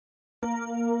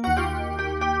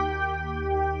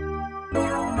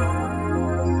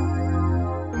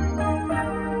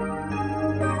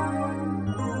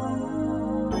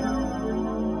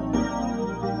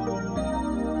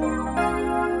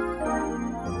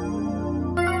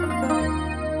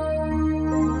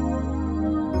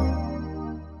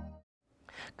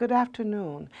Good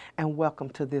afternoon, and welcome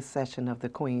to this session of the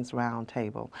Queen's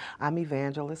Roundtable. I'm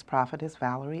Evangelist Prophetess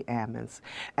Valarie Ammons,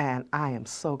 and I am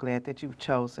so glad that you've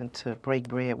chosen to break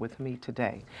bread with me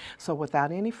today. So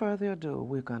without any further ado,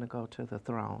 we're going to go to the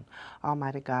throne.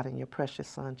 Almighty God, in your precious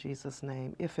Son, Jesus'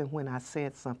 name, if and when I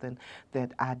said something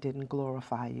that I didn't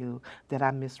glorify you, that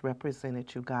I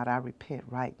misrepresented you, God, I repent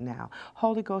right now.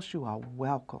 Holy Ghost, you are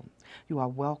welcome. You are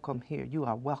welcome here. You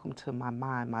are welcome to my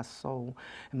mind, my soul,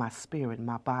 and my spirit, and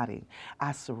my body.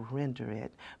 I surrender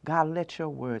it. God, let your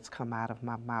words come out of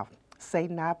my mouth.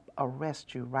 Satan, I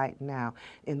arrest you right now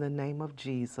in the name of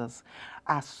Jesus.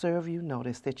 I serve you.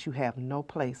 Notice that you have no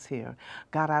place here.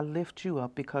 God, I lift you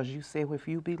up because you say if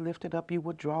you be lifted up, you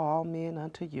will draw all men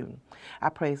unto you. I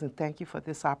praise and thank you for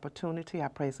this opportunity. I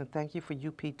praise and thank you for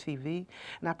UPTV.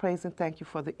 And I praise and thank you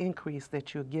for the increase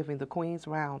that you're giving the Queen's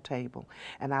Roundtable.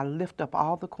 And I lift up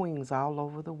all the queens all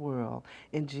over the world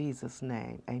in Jesus'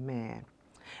 name. Amen.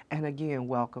 And again,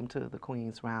 welcome to the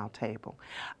Queen's Roundtable.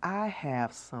 I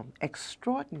have an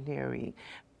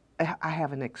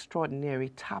extraordinary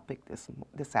topic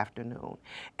this afternoon,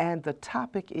 and the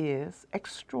topic is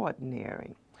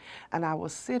extraordinary. And I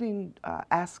was sitting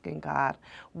asking God,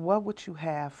 what would you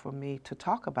have for me to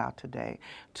talk about today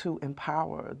to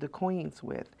empower the queens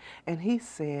with? And he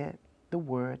said the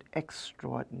word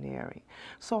extraordinary.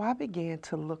 So I began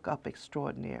to look up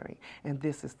extraordinary, and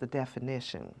this is the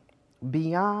definition: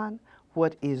 beyond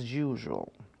what is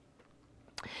usual.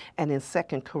 And in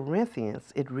 2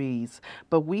 Corinthians, it reads,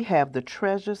 "But we have the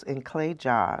treasures in clay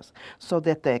jars, so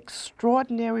that the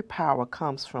extraordinary power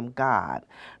comes from God,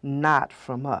 not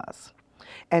from us."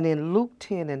 And in Luke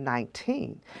 10 and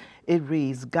 19, it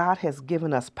reads, "God has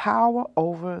given us power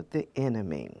over the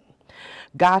enemy."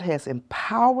 God has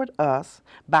empowered us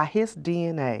by his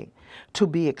DNA to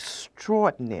be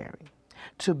extraordinary,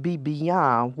 to be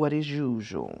beyond what is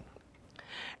usual.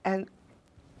 And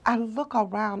I look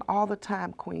around all the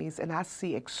time, queens, and I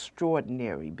see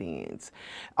extraordinary beings.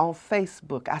 On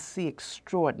Facebook, I see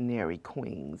extraordinary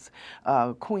queens,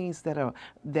 queens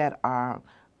that are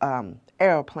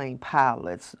airplane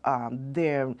pilots.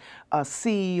 They're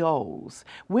CEOs.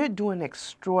 We're doing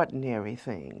extraordinary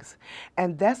things,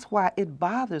 and that's why it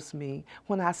bothers me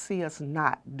when I see us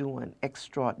not doing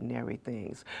extraordinary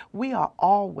things. We are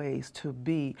always to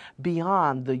be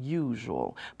beyond the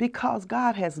usual because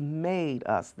God has made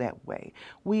us that way.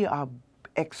 We are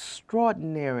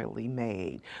extraordinarily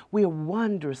made. We are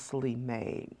wondrously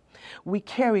made. We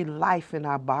carry life in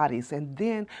our bodies, and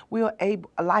then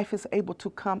life is able to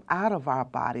come out of our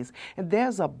bodies. And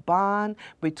there's a bond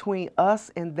between us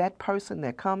and that person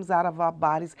that comes out of our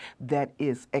bodies that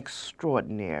is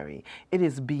extraordinary. It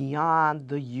is beyond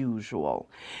the usual.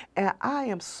 And I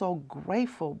am so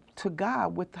grateful to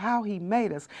God with how he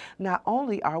made us. Not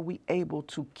only are we able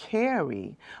to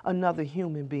carry another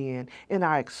human being in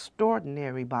our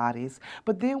extraordinary bodies,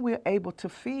 but then we're able to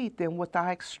feed them with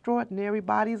our extraordinary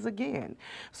bodies again.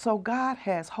 So God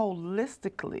has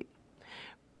holistically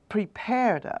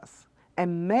prepared us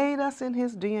and made us in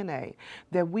his DNA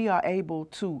that we are able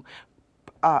to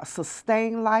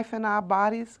sustain life in our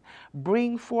bodies,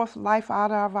 bring forth life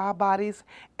out of our bodies,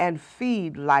 and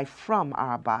feed life from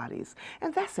our bodies.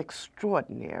 And that's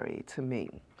extraordinary to me.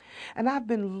 And I've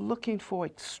been looking for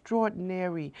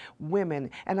extraordinary women,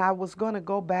 and I was going to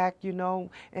go back,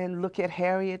 and look at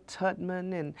Harriet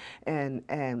Tubman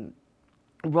and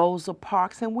Rosa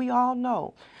Parks, and we all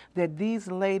know that these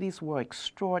ladies were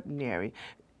extraordinary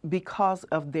because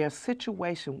of their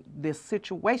situation. This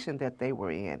situation that they were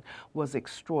in was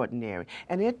extraordinary,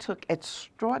 and it took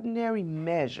extraordinary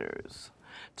measures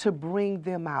to bring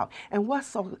them out. And what's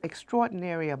so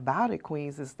extraordinary about it,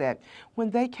 queens, is that when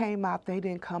they came out, they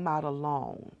didn't come out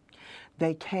alone.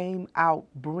 They came out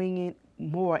bringing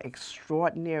more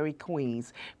extraordinary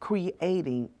queens,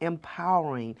 creating,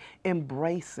 empowering,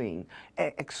 embracing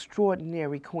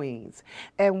extraordinary queens.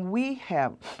 And we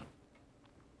have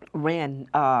ran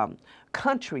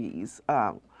countries.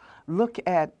 Look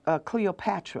at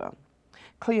Cleopatra.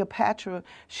 Cleopatra,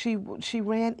 she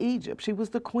ran Egypt. She was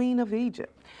the queen of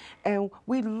Egypt. And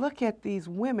we look at these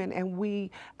women and we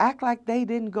act like they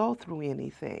didn't go through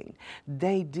anything.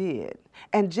 They did.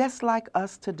 And just like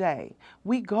us today,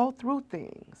 we go through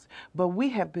things, but we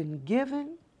have been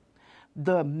given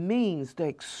the means, the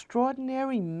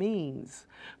extraordinary means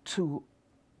to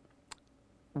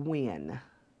win.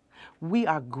 We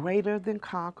are greater than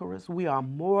conquerors. We are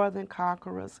more than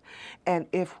conquerors. And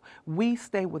if we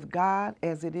stay with God,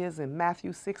 as it is in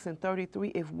Matthew 6 and 33,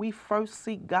 if we first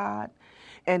seek God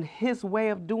and his way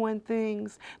of doing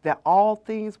things, that all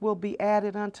things will be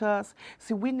added unto us.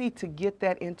 See, we need to get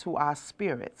that into our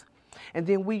spirits. And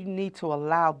then we need to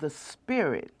allow the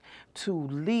Spirit to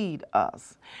lead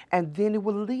us. And then it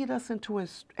will lead us into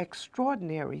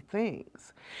extraordinary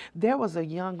things. There was a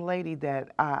young lady that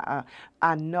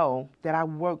I know that I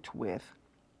worked with.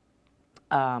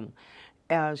 Um,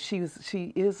 she is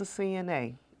a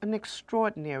CNA, an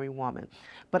extraordinary woman.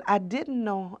 But I didn't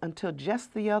know until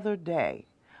just the other day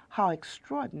how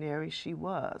extraordinary she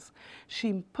was.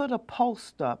 She put a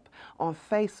post up on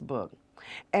Facebook,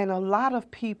 and a lot of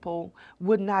people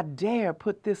would not dare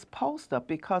put this post up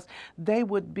because they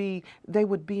would be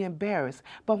embarrassed.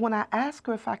 But when I asked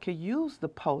her if I could use the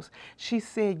post, she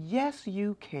said, "Yes,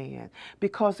 you can,"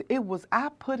 because I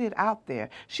put it out there.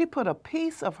 She put a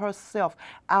piece of herself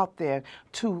out there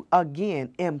to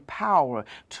again empower,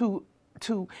 to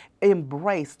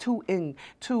embrace,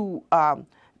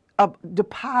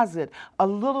 deposit a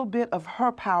little bit of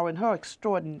her power and her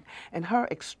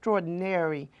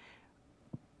extraordinary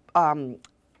um,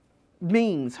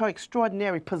 means, her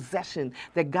extraordinary possession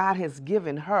that God has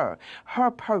given her,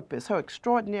 her purpose, her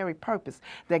extraordinary purpose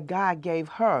that God gave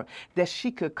her, that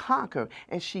she could conquer,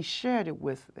 and she shared it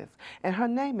with us. And her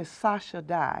name is Sasha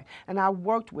Dye, and I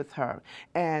worked with her,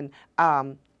 and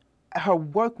her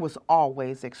work was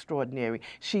always extraordinary.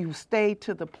 She stayed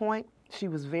to the point. She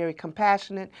was very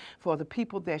compassionate for the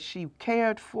people that she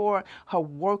cared for. Her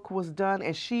work was done,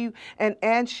 and she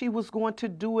was going to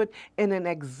do it in an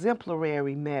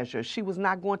exemplary measure. She was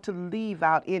not going to leave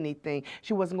out anything.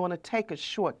 She wasn't going to take a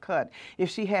shortcut. If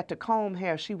she had to comb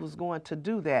hair, she was going to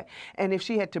do that. And if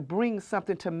she had to bring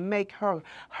something to make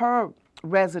her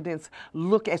residents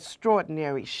look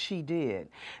extraordinary, she did.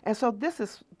 And so this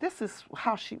is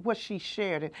what she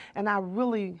shared it, and I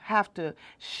really have to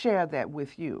share that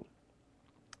with you.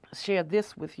 Share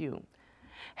this with you.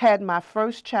 Had my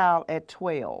first child at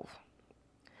 12.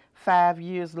 5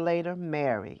 years later,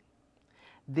 married.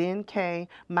 Then came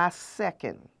my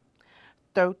second.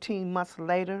 13 months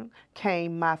later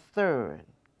came my third.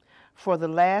 For the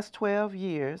last 12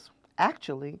 years,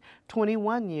 actually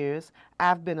 21 years,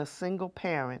 I've been a single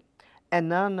parent, and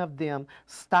none of them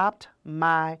stopped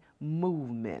my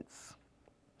movements.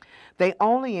 They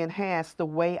only enhanced the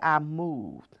way I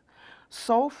moved.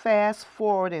 So fast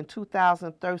forward in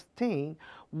 2013,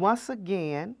 once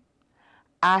again,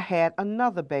 I had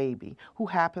another baby who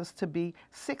happens to be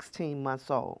 16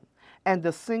 months old, and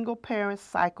the single parent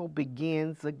cycle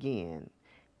begins again.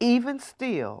 Even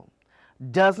still,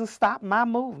 doesn't stop my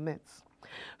movements.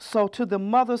 So to the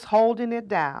mothers holding it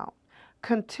down,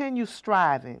 continue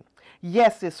striving.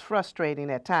 Yes, it's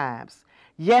frustrating at times.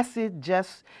 Yes,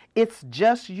 it's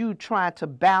just you trying to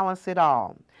balance it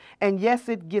all. And yes,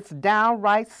 it gets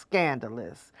downright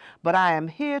scandalous. But I am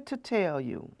here to tell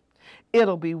you,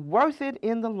 it'll be worth it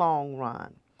in the long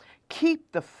run.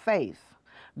 Keep the faith.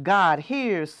 God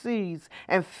hears, sees,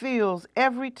 and feels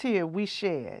every tear we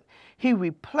shed. He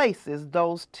replaces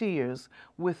those tears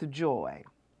with joy.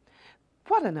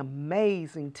 What an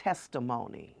amazing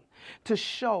testimony to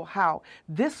show how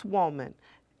this woman,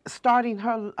 starting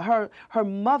her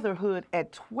motherhood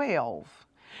at 12,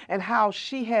 and how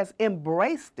she has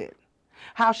embraced it,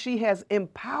 how she has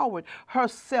empowered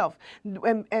herself.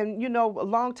 And you know, a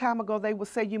long time ago they would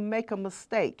say, you make a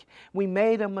mistake. We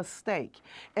made a mistake.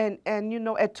 And you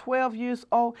know, at 12 years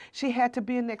old, she had to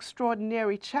be an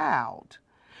extraordinary child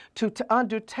to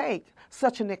undertake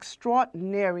such an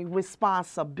extraordinary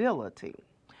responsibility.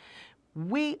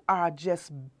 We are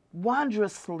just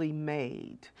wondrously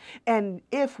made. And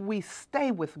if we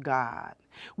stay with God,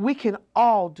 we can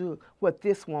all do what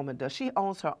this woman does. She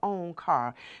owns her own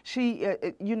car. She's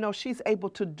able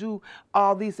to do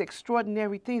all these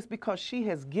extraordinary things because she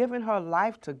has given her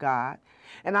life to God.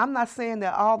 And I'm not saying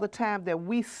that all the time that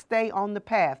we stay on the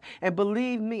path. And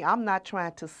believe me, I'm not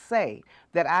trying to say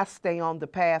that I stay on the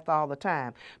path all the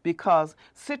time, because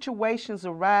situations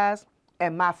arise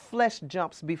and my flesh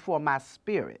jumps before my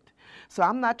spirit. So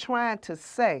I'm not trying to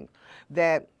say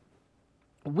that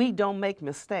we don't make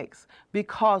mistakes,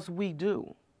 because we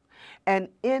do. And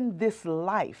in this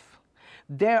life,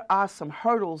 there are some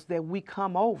hurdles that we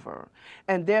come over,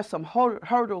 and there's some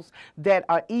hurdles that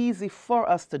are easy for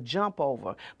us to jump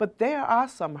over, but there are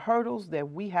some hurdles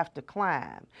that we have to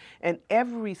climb. And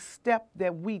every step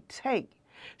that we take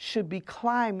should be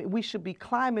climbing. We should be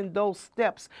climbing those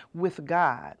steps with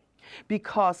God,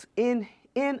 because in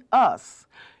us,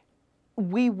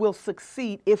 we will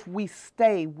succeed if we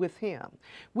stay with Him.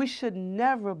 We should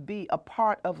never be a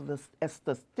part of the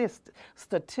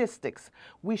statistics.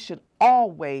 We should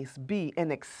always be an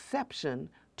exception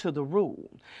to the rule.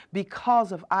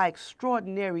 Because of our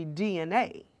extraordinary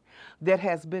DNA, that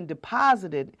has been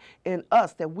deposited in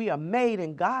us, that we are made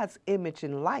in God's image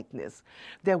and likeness,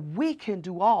 that we can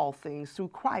do all things through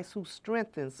Christ who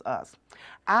strengthens us.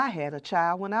 I had a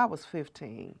child when I was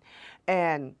 15,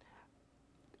 and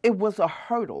it was a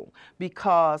hurdle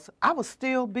because I was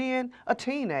still being a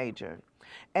teenager.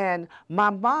 And my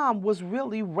mom was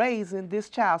really raising this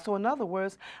child. So, in other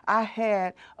words, I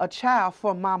had a child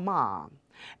for my mom.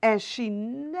 And she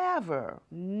never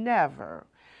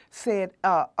said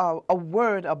a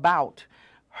word about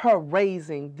her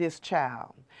raising this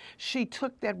child. She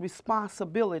took that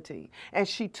responsibility and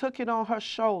she took it on her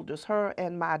shoulders, her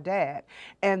and my dad,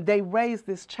 and they raised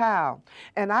this child.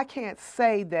 And I can't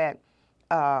say that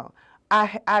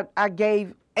I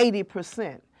gave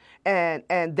 80%.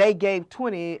 And they gave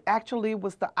 20. Actually, it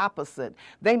was the opposite.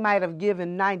 They might have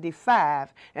given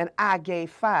 95 and I gave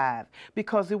 5,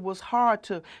 because it was hard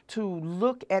to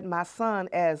look at my son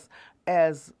as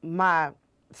my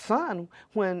son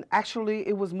when actually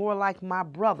it was more like my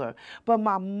brother. But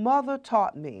my mother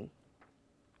taught me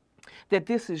that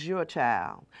this is your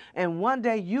child. And one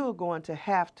day you're going to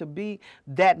have to be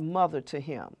that mother to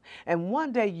him. And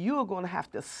one day you're going to have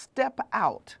to step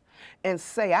out and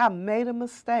say, I made a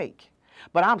mistake,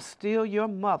 but I'm still your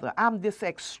mother. I'm this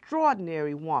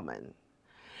extraordinary woman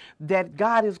that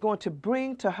God is going to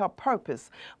bring to her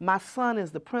purpose. My son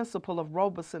is the principal of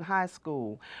Robeson High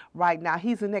School right now.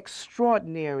 He's an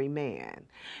extraordinary man.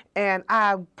 And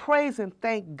I praise and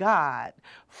thank God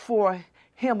for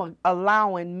him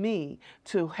allowing me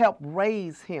to help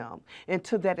raise him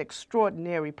into that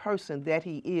extraordinary person that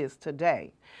he is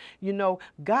today. You know,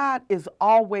 God is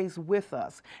always with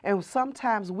us. And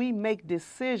sometimes we make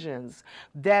decisions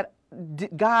that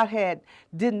God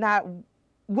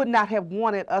would not have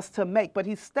wanted us to make, but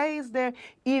he stays there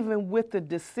even with the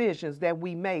decisions that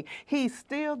we make. He's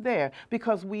still there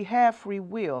because we have free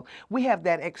will. We have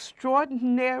that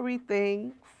extraordinary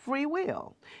thing, free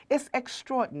will. It's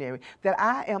extraordinary that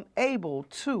I am able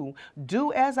to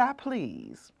do as I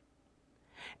please,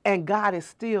 and God is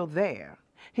still there.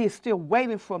 He is still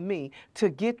waiting for me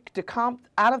to come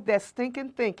out of that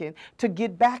stinking thinking, to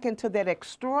get back into that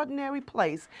extraordinary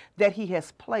place that he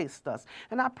has placed us.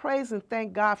 And I praise and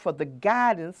thank God for the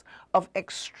guidance of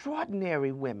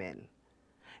extraordinary women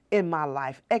in my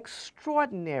life,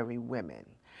 extraordinary women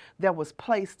that was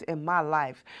placed in my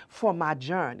life for my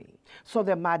journey, so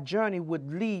that my journey would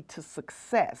lead to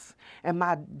success and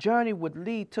my journey would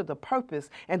lead to the purpose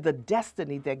and the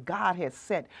destiny that God has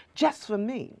set just for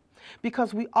me.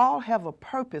 Because we all have a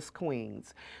purpose,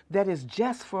 queens, that is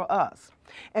just for us.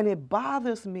 And it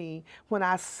bothers me when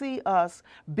I see us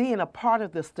being a part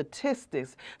of the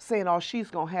statistics, saying, oh, she's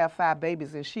going to have 5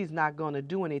 babies and she's not going to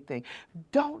do anything.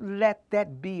 Don't let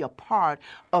that be a part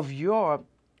of your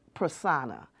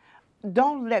persona.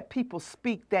 Don't let people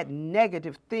speak that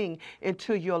negative thing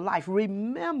into your life.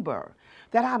 Remember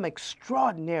that I'm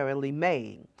extraordinarily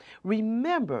made.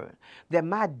 Remember that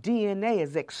my DNA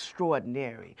is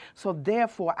extraordinary. So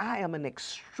therefore, I am an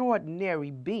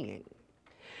extraordinary being.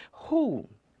 Who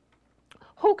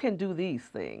can do these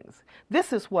things?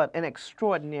 This is what an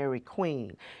extraordinary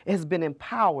queen has been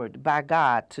empowered by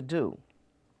God to do.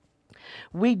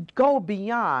 We go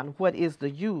beyond what is the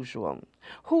usual.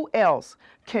 Who else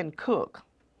can cook,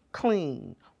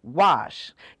 clean,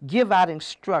 wash, give out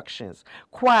instructions,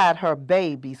 quiet her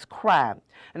baby's cry?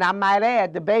 And I might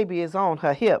add, the baby is on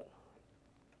her hip.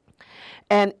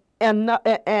 And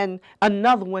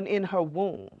another one in her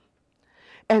womb.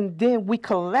 And then we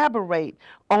collaborate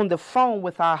on the phone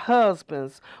with our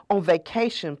husbands on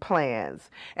vacation plans.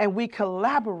 And we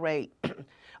collaborate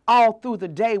all through the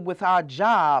day with our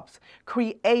jobs,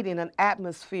 creating an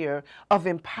atmosphere of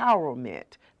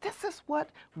empowerment. This is what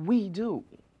we do.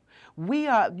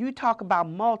 You talk about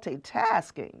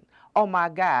multitasking. Oh my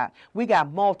God, we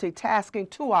got multitasking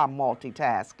to our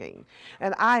multitasking.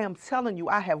 And I am telling you,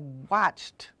 I have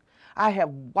watched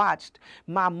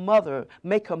my mother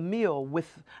make a meal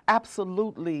with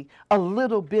absolutely a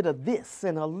little bit of this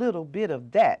and a little bit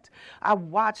of that. I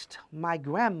watched my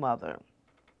grandmother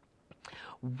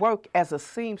work as a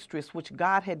seamstress, which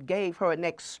God had gave her an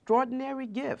extraordinary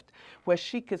gift where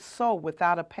she could sew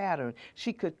without a pattern.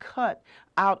 She could cut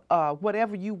out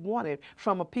whatever you wanted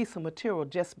from a piece of material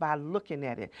just by looking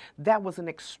at it. That was an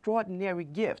extraordinary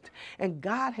gift. And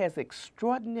God has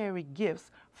extraordinary gifts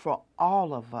for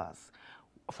all of us.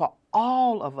 For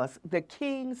all of us, the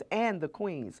kings and the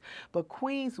queens. But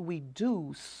queens, we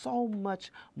do so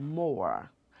much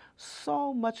more.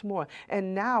 So much more.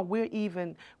 And now we're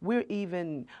even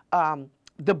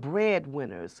the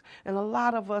breadwinners. And a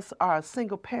lot of us are a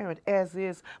single parent, as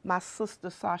is my sister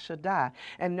Sasha Dye.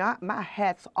 And not, my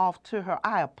hat's off to her.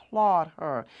 I applaud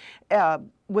her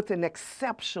with an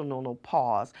exceptional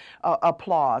applause.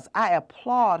 I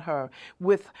applaud her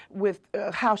with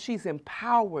how she's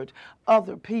empowered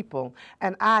other people.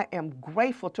 And I am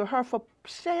grateful to her for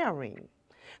sharing.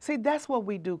 See, that's what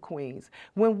we do, Queens.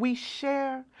 When we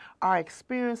share our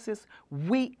experiences,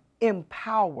 we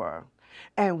empower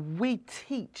and we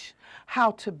teach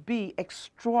how to be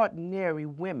extraordinary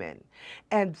women.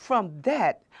 And from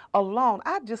that alone,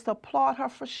 I just applaud her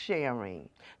for sharing.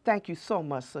 Thank you so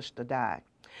much, Sister Di.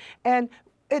 And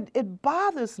it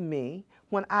bothers me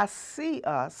when I see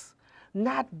us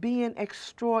not being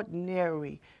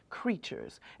extraordinary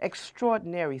creatures,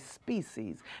 extraordinary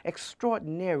species,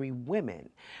 extraordinary women.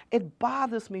 It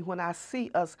bothers me when I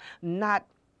see us not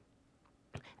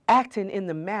acting in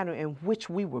the manner in which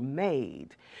we were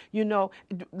made. You know,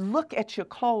 look at your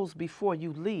clothes before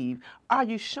you leave. Are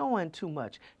you showing too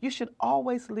much? You should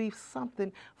always leave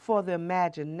something for the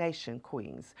imagination,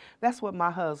 Queens. That's what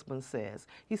my husband says.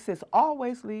 He says,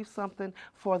 always leave something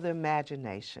for the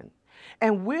imagination.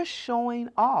 And we're showing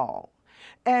all.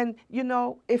 And you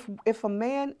know, if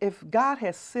God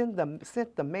has sent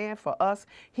the man for us,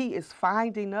 he is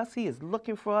finding us, he is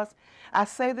looking for us. I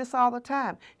say this all the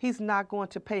time. He's not going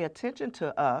to pay attention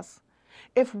to us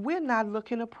if we're not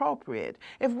looking appropriate,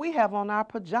 if we have on our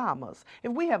pajamas,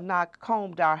 if we have not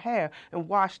combed our hair and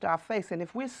washed our face, and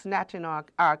if we're snatching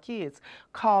our kids,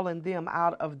 calling them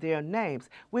out of their names,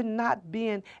 we're not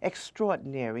being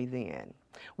extraordinary then.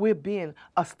 We're being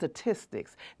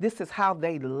statistics. This is how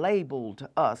they labeled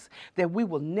us, that we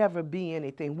will never be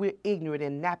anything. We're ignorant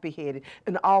and nappy-headed,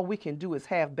 and all we can do is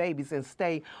have babies and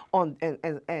stay on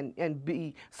and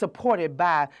be supported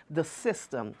by the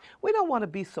system. We don't want to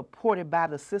be supported by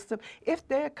the system. If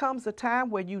there comes a time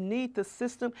where you need the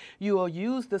system, you will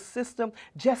use the system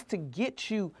just to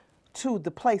get you to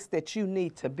the place that you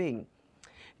need to be.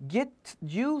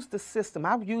 Use the system.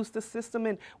 I've used the system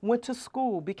and went to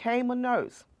school, became a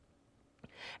nurse,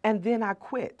 and then I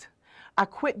quit. I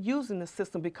quit using the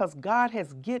system because God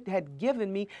had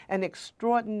given me an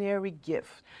extraordinary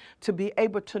gift to be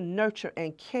able to nurture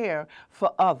and care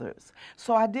for others.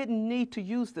 So I didn't need to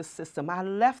use the system. I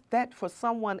left that for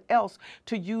someone else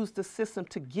to use the system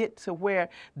to get to where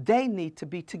they need to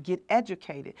be, to get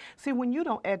educated. See, when you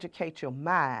don't educate your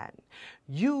mind,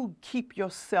 you keep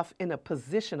yourself in a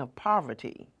position of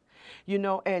poverty. You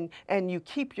know, and you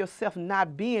keep yourself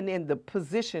not being in the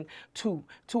position to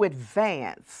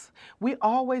advance. We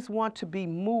always want to be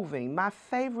moving. My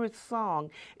favorite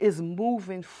song is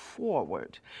Moving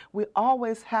Forward. We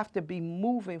always have to be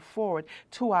moving forward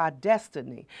to our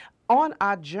destiny. On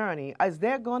our journey, is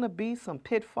there going to be some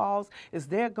pitfalls? Is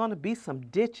there going to be some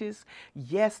ditches?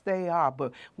 Yes, they are.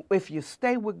 But if you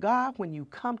stay with God, when you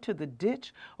come to the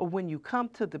ditch or when you come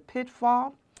to the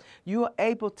pitfall, you are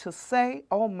able to say,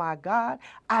 oh my God,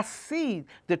 I see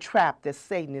the trap that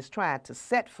Satan is trying to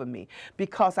set for me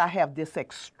because I have this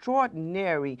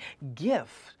extraordinary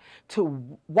gift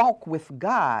to walk with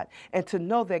God and to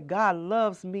know that God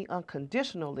loves me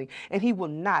unconditionally and he will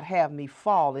not have me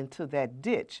fall into that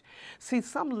ditch. See,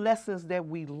 some lessons that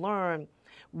we learn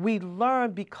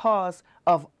because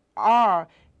of our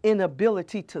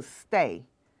inability to stay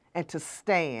and to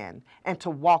stand and to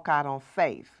walk out on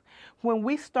faith. When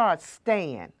we start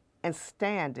staying and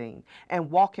standing and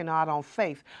walking out on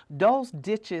faith, those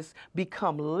ditches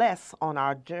become less on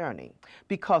our journey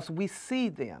because we see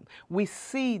them. We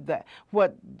see that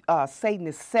what Satan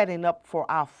is setting up for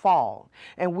our fall,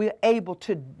 and we're able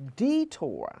to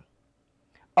detour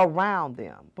around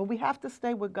them. But we have to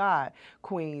stay with God,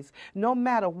 Queens. No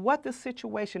matter what the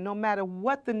situation, no matter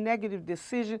what the negative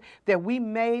decision that we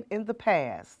made in the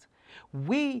past,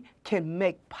 we can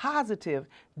make positive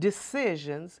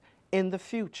decisions in the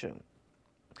future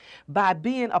by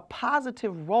being a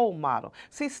positive role model.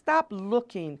 See, stop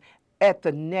looking at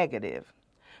the negative.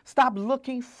 Stop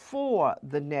looking for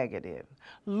the negative.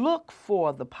 Look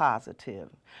for the positive.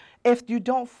 If you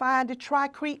don't find it, try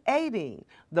creating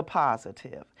the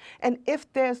positive. And if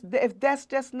that's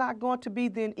just not going to be,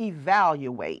 then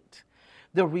evaluate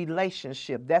the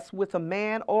relationship. That's with a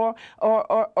man or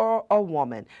a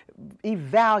woman.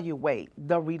 Evaluate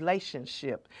the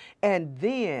relationship and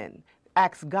then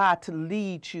ask God to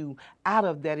lead you out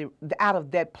of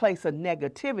that place of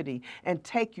negativity and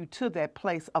take you to that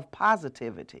place of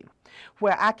positivity,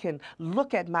 where I can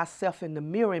look at myself in the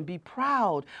mirror and be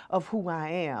proud of who I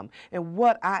am and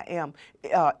what I am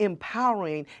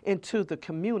empowering into the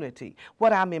community,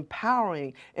 what I'm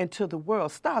empowering into the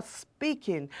world. Start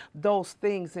speaking those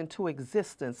things into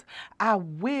existence. I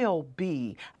will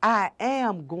be. I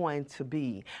am going to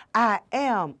be. I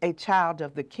am a child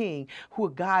of the King who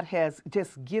God has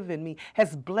just given me,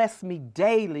 has blessed me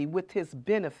daily with his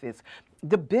benefits.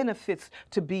 The benefits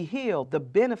to be healed, the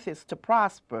benefits to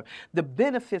prosper, the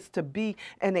benefits to be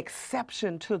an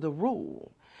exception to the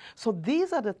rule. So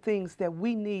these are the things that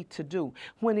we need to do.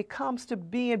 When it comes to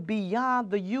being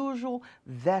beyond the usual,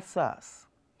 that's us.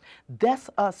 That's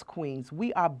us, queens.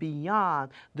 We are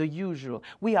beyond the usual.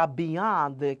 We are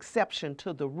beyond the exception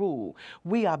to the rule.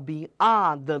 We are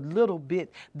beyond the little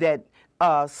bit that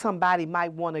somebody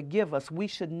might want to give us. We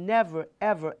should never,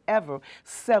 ever, ever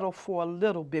settle for a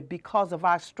little bit because of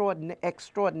our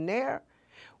extraordinaire.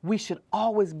 We should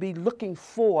always be looking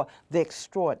for the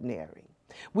extraordinary.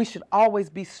 We should always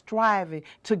be striving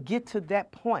to get to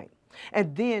that point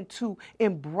and then to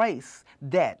embrace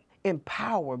that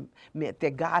empowerment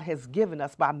that God has given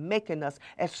us by making us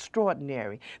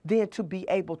extraordinary, then to be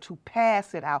able to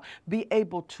pass it out, be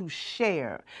able to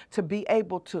share, to be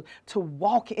able to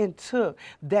walk into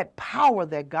that power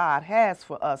that God has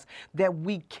for us, that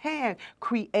we can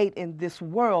create in this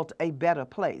world a better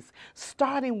place,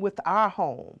 starting with our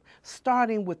home,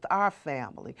 starting with our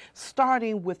family,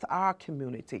 starting with our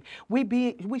community.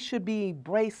 We should be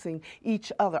embracing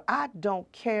each other. I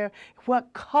don't care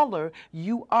what color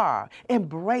you are.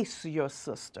 Embrace your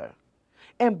sister.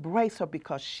 Embrace her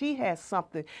because she has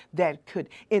something that could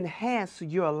enhance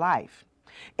your life.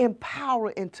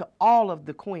 Empower into all of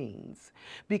the queens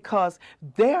because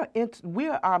we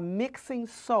are mixing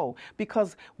soul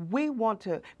because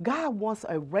God wants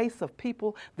a race of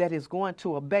people that is going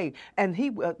to obey, and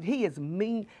he is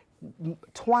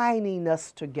twining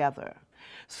us together.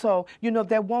 So,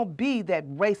 there won't be that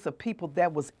race of people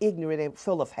that was ignorant and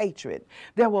full of hatred.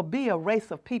 There will be a race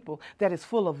of people that is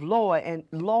full of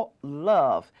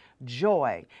love,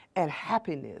 joy, and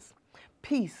happiness,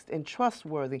 peace, and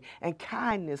trustworthy, and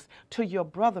kindness to your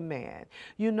brother man.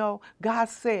 God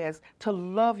says to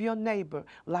love your neighbor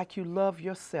like you love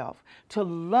yourself, to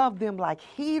love them like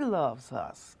he loves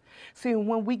us. See,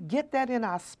 when we get that in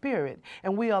our spirit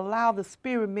and we allow the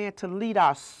spirit man to lead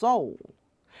our soul,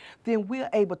 then we're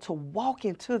able to walk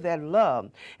into that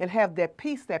love and have that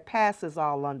peace that passes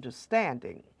all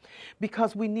understanding.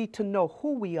 Because we need to know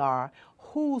who we are,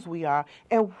 whose we are,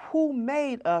 and who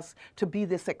made us to be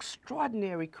this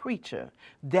extraordinary creature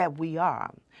that we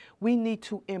are. We need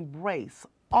to embrace,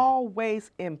 always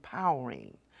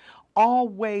empowering,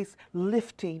 always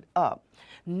lifting up,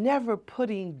 never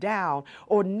putting down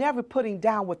or never putting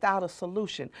down without a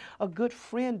solution. A good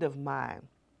friend of mine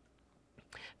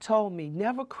told me,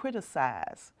 never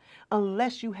criticize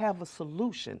unless you have a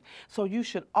solution. So you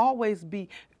should always be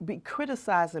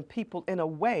criticizing people in a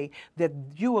way that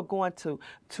you are going to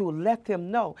let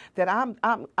them know that I'm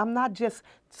not just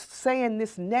saying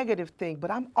this negative thing,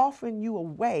 but I'm offering you a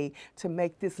way to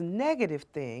make this negative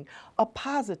thing a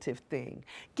positive thing.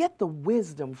 Get the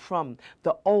wisdom from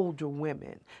the older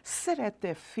women. Sit at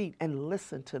their feet and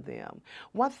listen to them.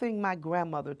 One thing my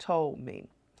grandmother told me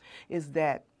is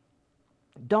that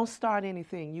don't start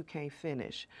anything you can't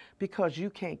finish because you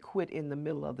can't quit in the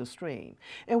middle of the stream.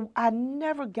 And I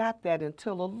never got that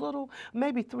until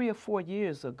maybe 3 or 4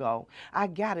 years ago. I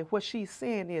got it. What she's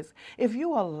saying is, if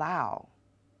you allow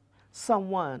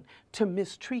someone to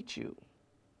mistreat you,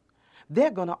 they're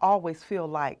going to always feel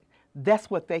like that's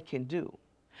what they can do.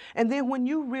 And then when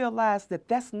you realize that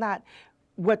that's not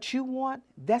what you want,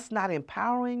 that's not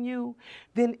empowering you,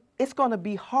 then it's going to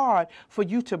be hard for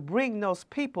you to bring those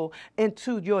people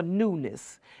into your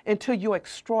newness, into your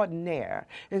extraordinaire,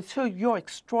 into your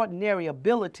extraordinary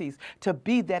abilities to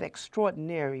be that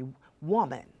extraordinary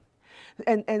woman.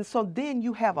 And so then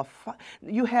you have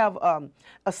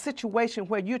a situation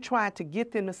where you're trying to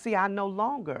get them to see, I no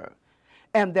longer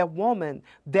am that woman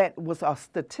that was a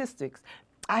statistics.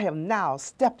 I have now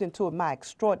stepped into my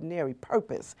extraordinary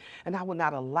purpose, and I will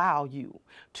not allow you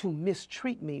to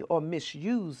mistreat me or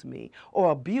misuse me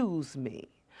or abuse me.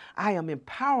 I am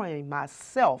empowering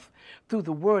myself through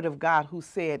the word of God, who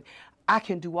said, I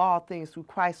can do all things through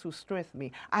Christ who strengthens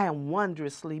me. I am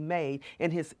wondrously made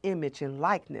in his image and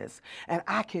likeness, and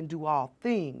I can do all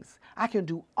things. I can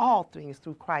do all things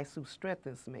through Christ who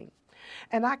strengthens me.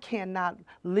 And I cannot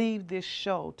leave this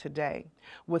show today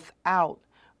without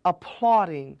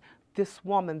applauding this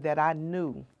woman that I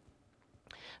knew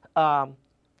um,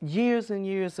 years and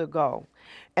years ago.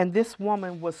 And this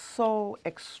woman was so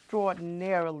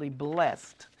extraordinarily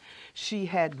blessed. She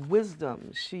had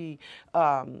wisdom. She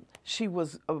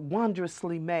was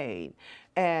wondrously made.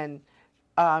 And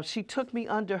she took me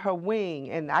under her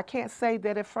wing. And I can't say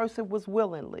that at first it was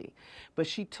willingly, but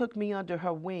she took me under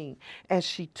her wing and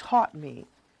she taught me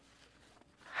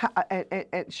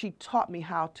and she taught me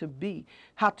how to be,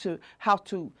 how to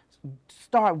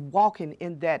start walking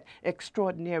in that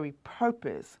extraordinary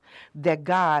purpose that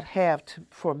God had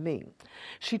for me.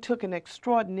 She took an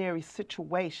extraordinary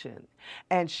situation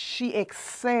and she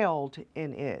excelled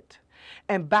in it.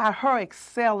 And by her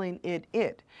excelling in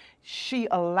it, she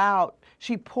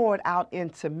poured out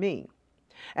into me.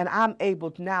 And I'm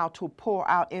able now to pour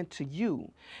out into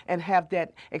you and have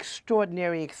that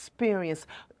extraordinary experience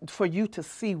for you to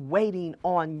see waiting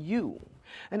on you.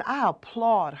 And I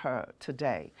applaud her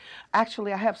today.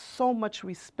 Actually, I have so much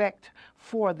respect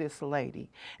for this lady.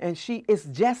 And she is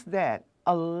just that,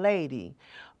 a lady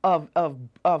of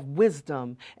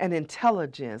wisdom and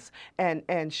intelligence,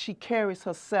 and she carries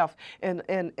herself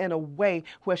in a way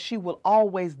where she will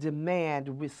always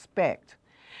demand respect.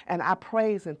 And I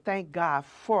praise and thank God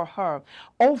for her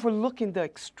overlooking the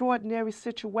extraordinary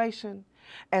situation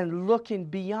and looking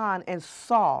beyond and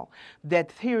saw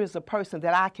that here is a person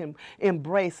that I can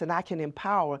embrace and I can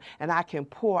empower and I can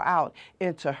pour out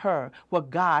into her what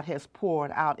God has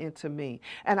poured out into me.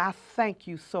 And I thank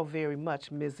you so very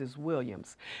much, Mrs.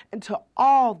 Williams. And to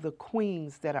all the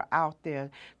queens that are out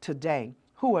there today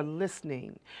who are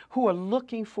listening, who are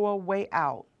looking for a way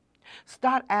out,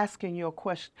 start asking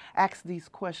ask these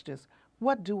questions.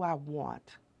 What do I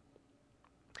want?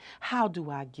 How do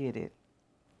I get it?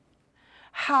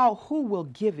 Who will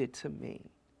give it to me?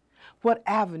 What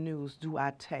avenues do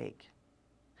I take?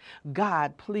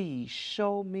 God, please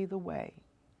show me the way.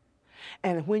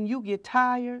 And when you get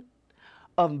tired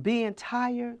of being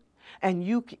tired and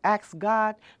you ask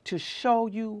God to show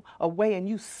you a way and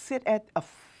you sit at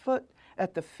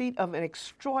the feet of an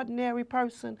extraordinary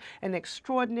person, an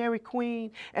extraordinary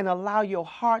queen, and allow your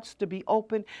hearts to be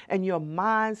open and your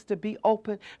minds to be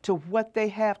open to what they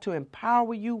have to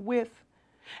empower you with.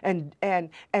 And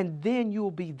then you'll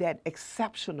be that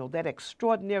exceptional, that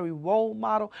extraordinary role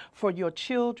model for your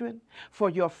children, for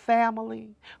your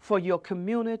family, for your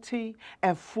community,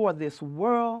 and for this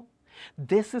world.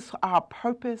 This is our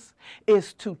purpose,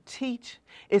 is to teach,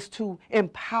 is to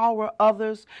empower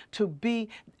others, to be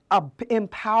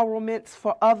empowerments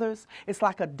for others. It's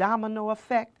like a domino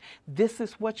effect. This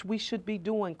is what we should be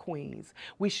doing, queens.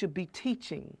 We should be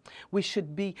teaching. We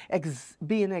should be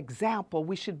an example.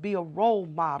 We should be a role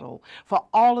model for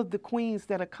all of the queens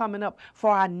that are coming up,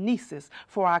 for our nieces,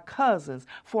 for our cousins,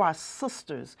 for our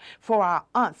sisters, for our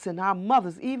aunts and our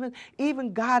mothers.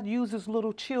 Even God uses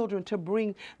little children to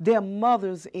bring their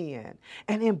mothers in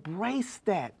and embrace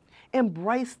that.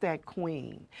 Embrace that,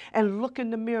 queen, and look in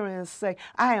the mirror and say,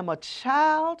 I am a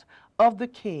child of the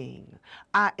King.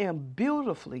 I am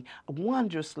beautifully,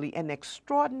 wondrously, and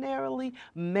extraordinarily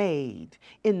made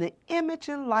in the image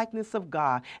and likeness of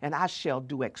God, and I shall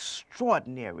do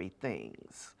extraordinary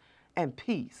things. And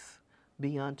peace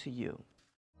be unto you.